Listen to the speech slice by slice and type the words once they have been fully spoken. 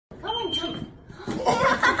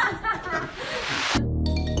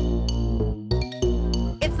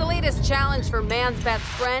It's the latest challenge for man's best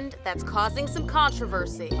friend that's causing some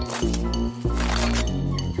controversy.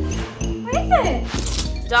 What is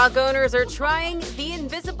it? Dog owners are trying the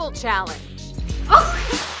invisible challenge.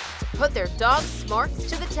 Put their dog's smarts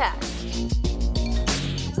to the test.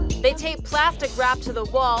 They tape plastic wrap to the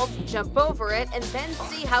walls, jump over it, and then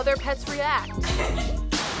see how their pets react.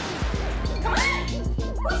 Come on!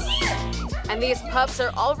 Who's here? And these pups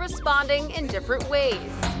are all responding in different ways.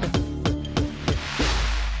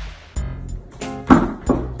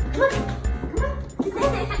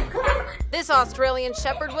 This Australian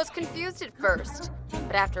Shepherd was confused at first,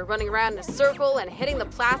 but after running around in a circle and hitting the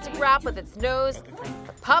plastic wrap with its nose,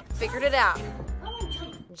 the pup figured it out,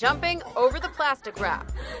 jumping over the plastic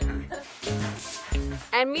wrap.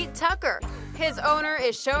 And meet Tucker. His owner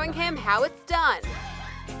is showing him how it's done.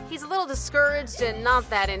 He's a little discouraged and not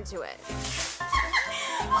that into it.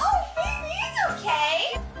 Oh, baby, it's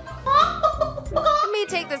okay. It may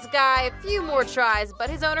take this guy a few more tries, but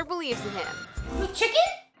his owner believes in him. Chicken?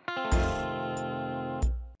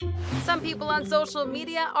 Some people on social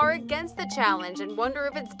media are against the challenge and wonder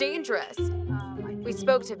if it's dangerous. We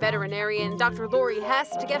spoke to veterinarian Dr. Lori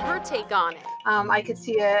Hess to get her take on it. I could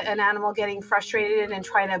see an animal getting frustrated and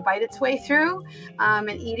trying to bite its way through and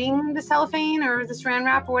eating the cellophane or the saran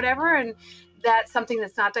wrap or whatever. And that's something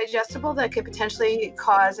that's not digestible that could potentially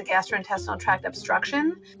cause a gastrointestinal tract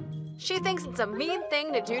obstruction. She thinks it's a mean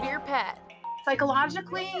thing to do to your pet.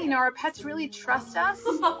 Psychologically, our pets really trust us.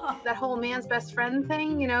 That whole man's best friend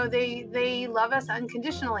thing, they love us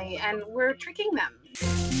unconditionally and we're tricking them.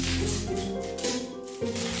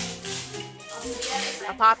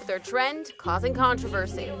 A popular trend causing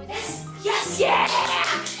controversy. Yes, yeah!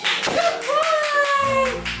 Good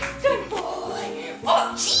boy! Good boy!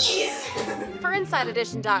 Oh, jeez! For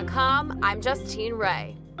InsideEdition.com, I'm Justine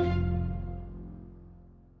Ray.